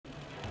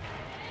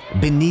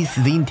Beneath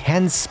the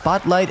intense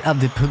spotlight of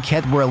the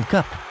Phuket World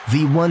Cup,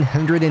 the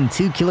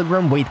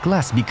 102-kilogram weight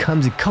class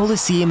becomes a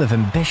coliseum of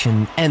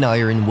ambition and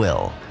iron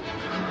will.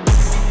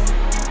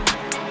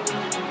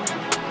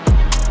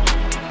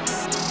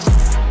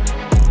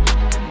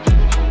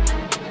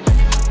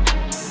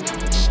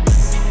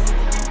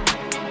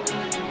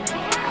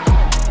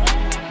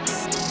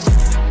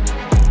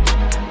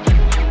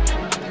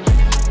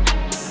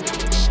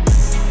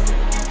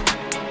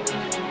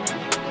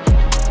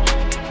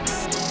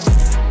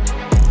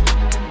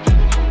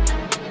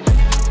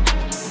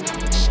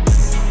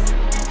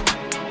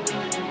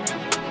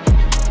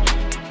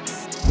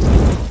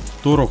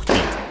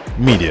 TOROKHTIY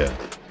Media.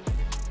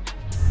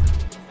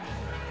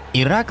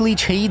 Irakli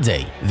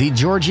Chkheidze, the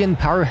Georgian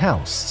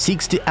powerhouse,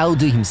 seeks to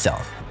outdo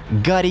himself.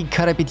 Garik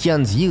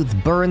Karapetyan's youth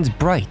burns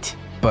bright,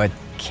 but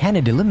can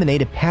it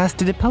eliminate a path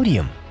to the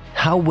podium?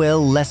 How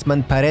will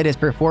Lesman Paredes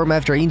perform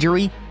after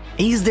injury?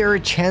 Is there a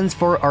chance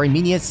for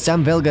Armenia's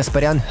Samvel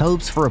Gasparyan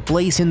hopes for a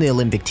place in the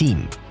Olympic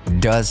team?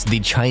 Does the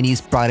Chinese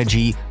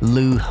prodigy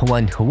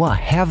Huanhua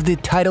have the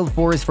tidal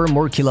force for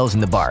more kilos in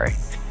the bar?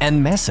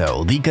 And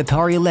Meso, the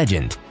Qatari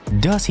legend,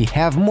 does he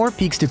have more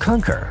peaks to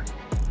conquer?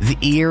 The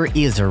air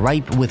is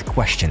ripe with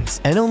questions,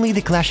 and only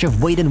the clash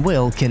of weight and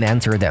will can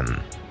answer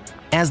them.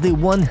 As the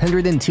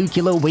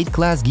 102-kilo weight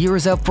class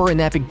gears up for an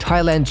epic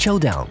Thailand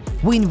showdown,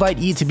 we invite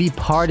you to be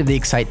part of the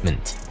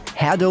excitement.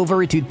 Head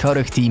over to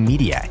TOROKHTIY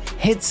Media,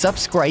 hit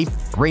subscribe,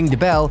 ring the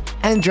bell,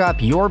 and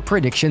drop your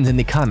predictions in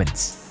the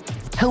comments.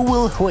 Who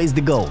will hoist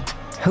the gold?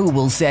 Who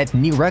will set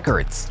new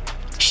records?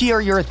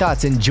 Share your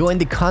thoughts and join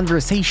the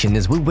conversation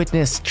as we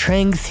witness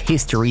strength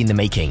history in the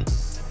making.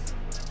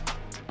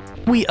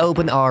 We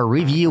open our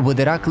review with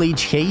Irakli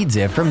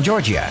Chkheidze from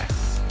Georgia.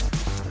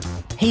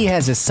 He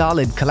has a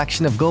solid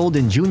collection of gold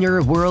in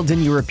junior, world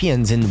and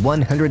Europeans in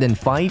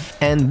 105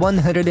 and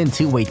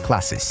 102 weight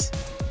classes.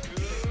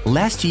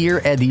 Last year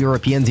at the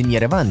Europeans in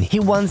Yerevan, he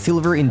won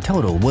silver in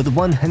total with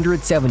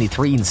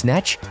 173 in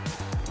snatch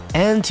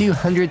and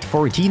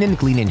 214 in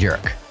clean and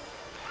jerk.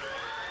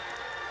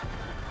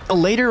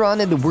 Later on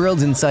at the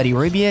Worlds in Saudi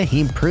Arabia, he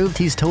improved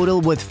his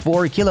total with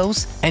 4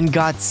 kilos and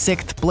got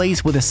 6th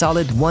place with a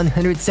solid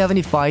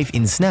 175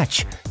 in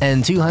snatch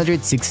and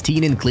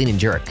 216 in clean and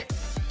jerk.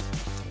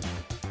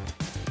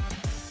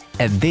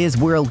 At this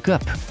World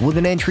Cup, with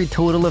an entry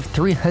total of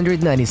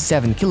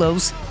 397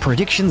 kilos,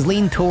 predictions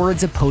lean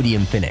towards a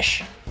podium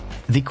finish.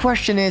 The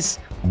question is,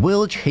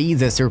 will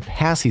Chkheidze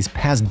surpass his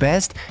past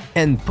best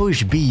and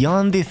push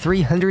beyond the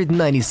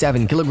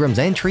 397 kilograms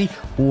entry,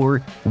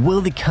 or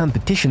will the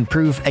competition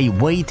prove a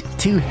weight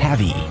too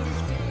heavy?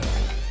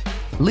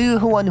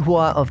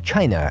 Huanhua of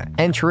China,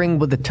 entering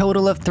with a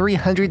total of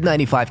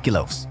 395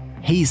 kilos.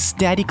 His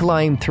steady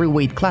climb through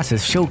weight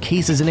classes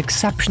showcases an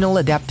exceptional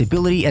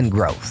adaptability and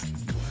growth.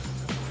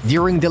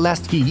 During the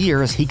last few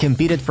years, he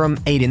competed from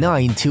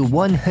 89 to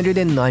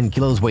 109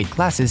 kilos weight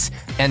classes,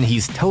 and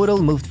his total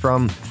moved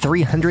from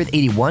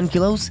 381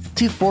 kilos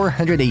to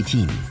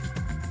 418.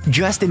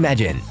 Just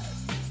imagine!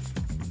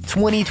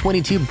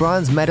 2022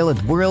 bronze medal at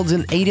Worlds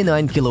in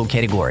 89 kilo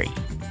category.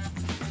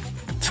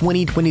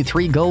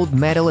 2023 gold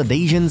medal at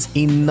Asians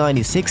in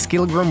 96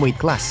 kilogram weight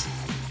class.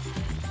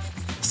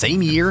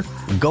 Same year,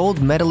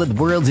 gold medal at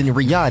Worlds in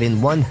Riyadh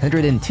in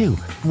 102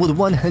 with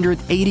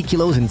 180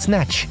 kilos in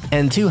snatch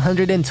and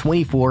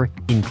 224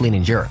 in clean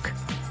and jerk.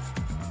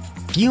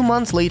 Few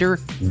months later,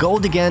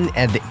 gold again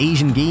at the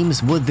Asian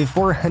Games with the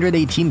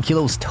 418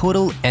 kilos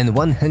total and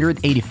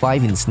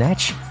 185 in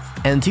snatch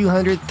and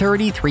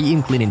 233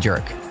 in clean and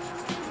jerk.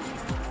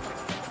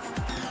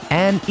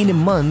 And in a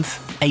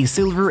month, a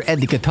silver at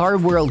the Qatar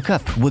World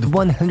Cup with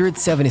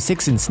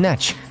 176 in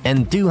snatch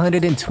and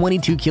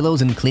 222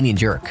 kilos in clean and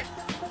jerk.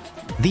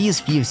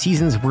 These few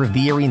seasons were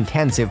very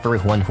intensive for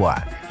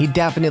Huanhua. He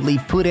definitely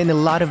put in a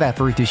lot of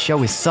effort to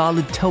show a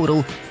solid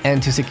total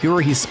and to secure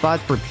his spot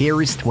for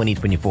Paris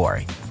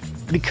 2024.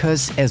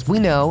 Because, as we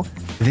know,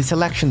 the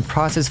selection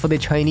process for the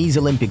Chinese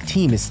Olympic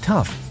team is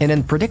tough and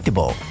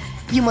unpredictable.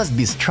 You must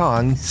be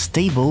strong,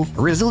 stable,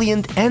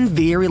 resilient, and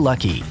very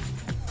lucky.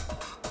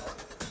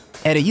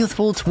 At a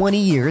youthful 20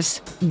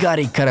 years,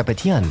 Garik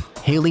Karapetyan,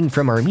 hailing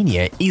from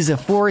Armenia, is a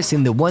force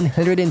in the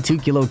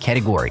 102-kilo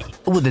category,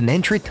 with an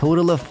entry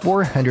total of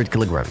 400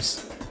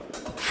 kilograms.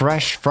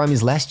 Fresh from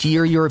his last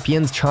year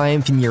Europeans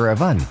triumph in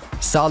Yerevan,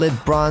 solid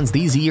bronze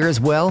this year as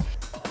well,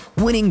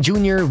 winning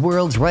Junior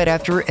Worlds right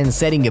after and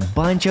setting a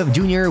bunch of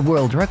Junior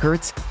World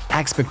records,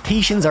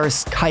 expectations are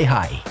sky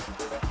high.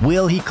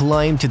 Will he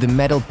climb to the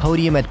medal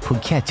podium at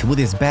Phuket with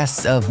his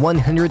bests of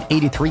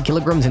 183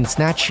 kilograms in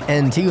snatch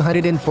and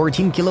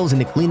 214 kilos in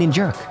the clean and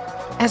jerk?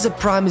 As a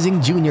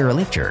promising junior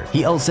lifter,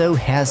 he also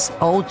has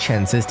all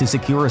chances to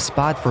secure a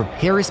spot for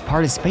Paris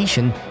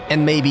participation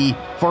and maybe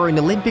for an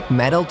Olympic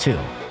medal too.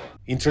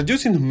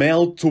 Introducing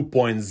Male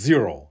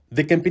 2.0,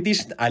 the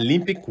competition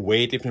Olympic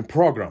weightlifting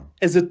program.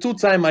 As a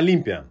two-time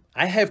Olympian,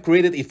 I have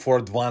created it for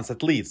advanced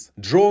athletes,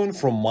 drawing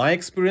from my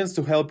experience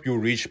to help you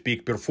reach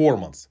peak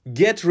performance.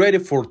 Get ready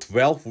for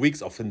 12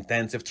 weeks of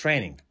intensive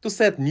training to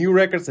set new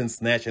records in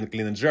snatch and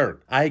clean and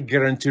jerk. I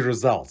guarantee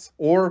results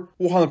or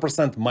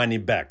 100% money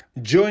back.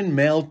 Join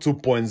MEL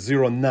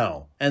 2.0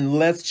 now and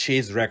let's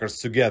chase records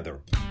together.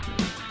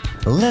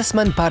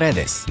 Lesman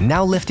Paredes,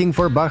 now lifting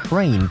for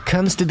Bahrain,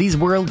 comes to this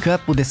World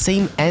Cup with the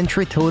same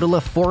entry total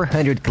of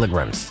 400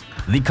 kilograms.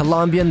 The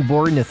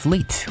Colombian-born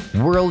athlete,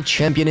 world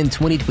champion in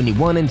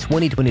 2021 and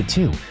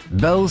 2022,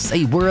 boasts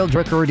a world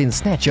record in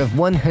snatch of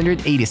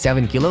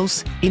 187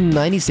 kilos in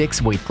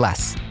 96 weight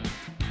class.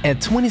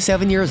 At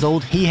 27 years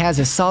old, he has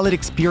a solid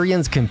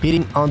experience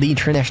competing on the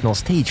international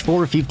stage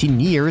for 15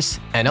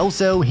 years, and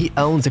also he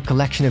owns a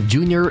collection of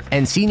junior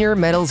and senior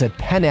medals at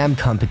Pan Am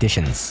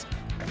competitions.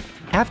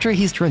 After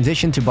his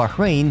transition to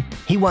Bahrain,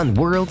 he won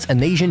Worlds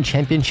and Asian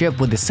Championship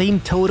with the same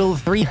total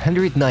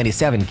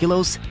 397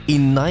 kilos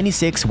in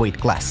 96 weight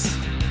class.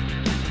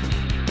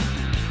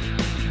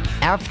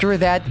 After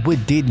that, we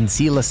didn't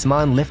see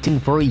Lesman lifting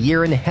for a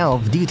year and a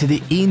half due to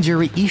the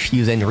injury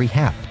issues and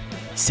rehab.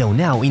 So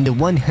now in the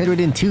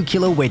 102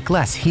 kilo weight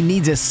class, he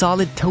needs a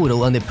solid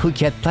total on the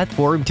Phuket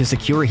platform to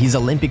secure his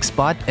Olympic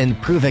spot and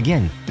prove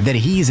again that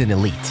he is an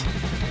elite.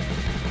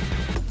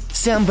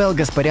 Samvel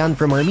Gasparyan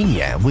from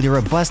Armenia, with a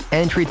robust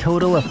entry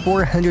total of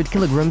 400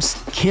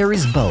 kilograms,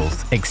 carries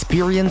both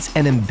experience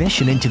and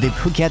ambition into the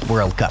Phuket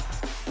World Cup.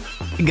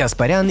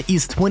 Gasparyan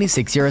is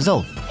 26 years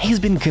old.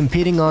 He's been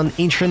competing on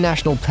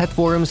international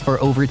platforms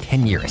for over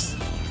 10 years.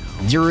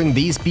 During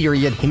this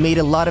period, he made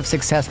a lot of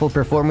successful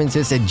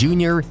performances at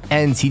junior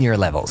and senior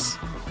levels.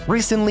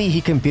 Recently,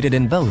 he competed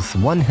in both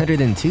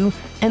 102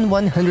 and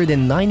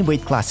 109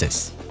 weight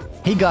classes.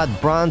 He got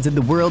bronze at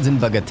the Worlds in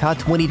Bogota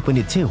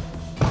 2022.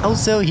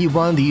 Also, he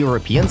won the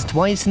Europeans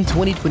twice in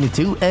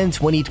 2022 and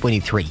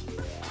 2023.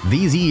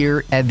 This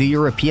year, at the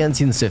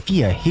Europeans in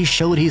Sofia, he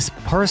showed his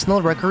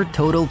personal record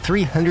total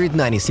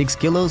 396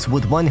 kilos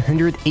with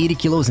 180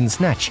 kilos in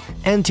snatch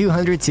and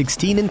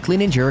 216 in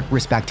clean and jerk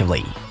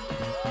respectively.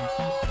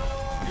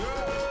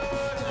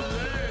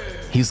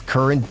 His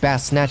current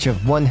best snatch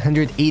of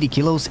 180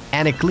 kilos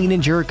and a clean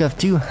and jerk of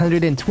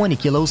 220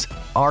 kilos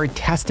are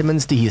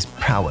testaments to his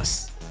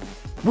prowess.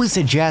 We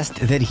suggest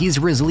that his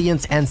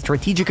resilience and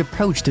strategic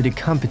approach to the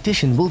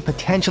competition will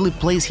potentially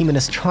place him in a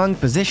strong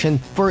position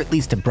for at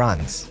least a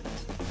bronze.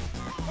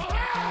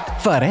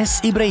 Fares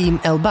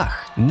Ibrahim El-Bah,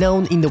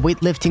 known in the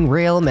weightlifting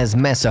realm as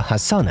Meso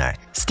Hassouna,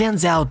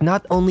 stands out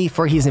not only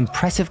for his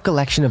impressive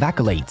collection of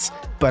accolades,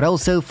 but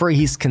also for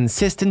his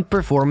consistent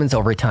performance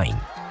over time.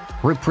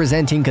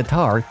 Representing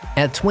Qatar,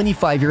 at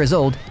 25 years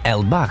old,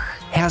 El-Bah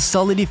has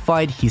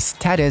solidified his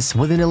status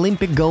with an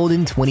Olympic gold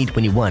in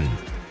 2021.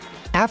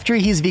 After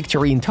his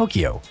victory in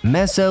Tokyo,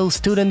 Meso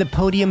stood on the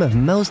podium of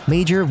most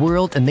major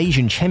World and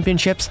Asian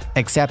Championships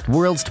except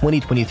Worlds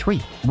 2023,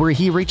 where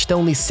he reached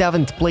only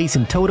 7th place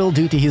in total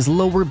due to his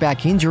lower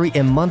back injury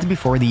a month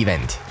before the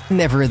event.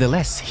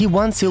 Nevertheless, he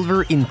won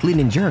silver in clean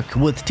and jerk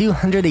with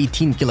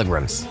 218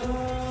 kilograms.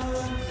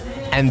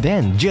 And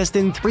then, just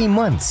in 3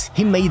 months,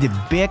 he made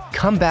a big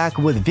comeback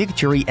with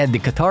victory at the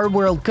Qatar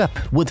World Cup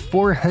with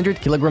 400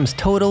 kilograms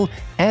total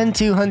and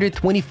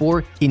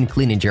 224 in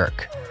clean and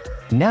jerk.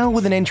 Now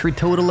with an entry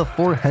total of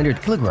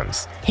 400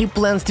 kilograms, he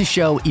plans to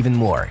show even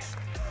more.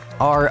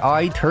 Our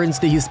eye turns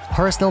to his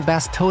personal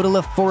best total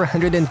of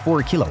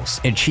 404 kilos,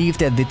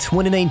 achieved at the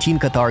 2019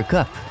 Qatar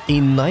Cup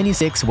in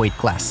 96 weight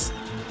class.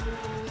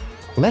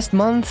 Last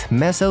month,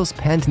 Meso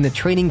spent in a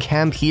training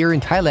camp here in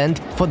Thailand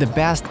for the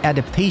best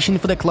adaptation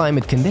for the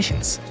climate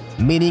conditions,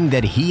 meaning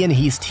that he and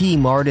his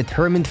team are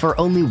determined for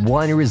only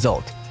one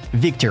result: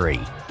 victory,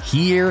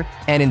 here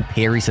and in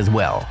Paris as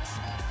well.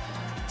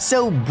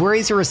 So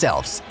brace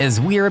yourselves, as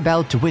we are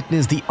about to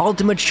witness the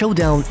ultimate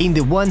showdown in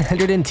the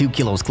 102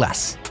 kilos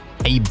class.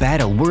 A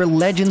battle where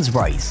legends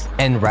rise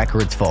and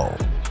records fall.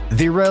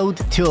 The road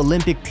to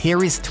Olympic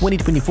Paris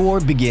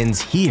 2024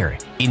 begins here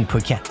in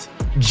Phuket.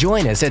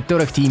 Join us at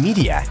TOROKHTIY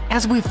Media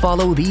as we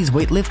follow these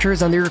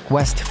weightlifters on their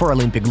quest for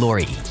Olympic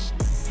glory.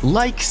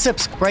 Like,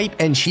 subscribe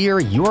and share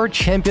your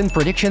champion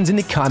predictions in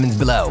the comments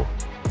below.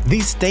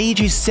 The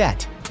stage is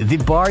set, the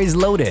bar is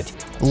loaded,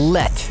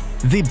 let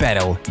the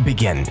battle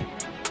begin.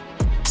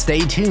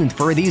 Stay tuned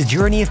for this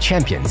journey of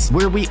champions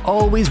where we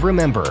always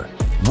remember: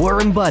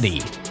 warm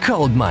body,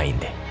 cold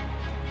mind.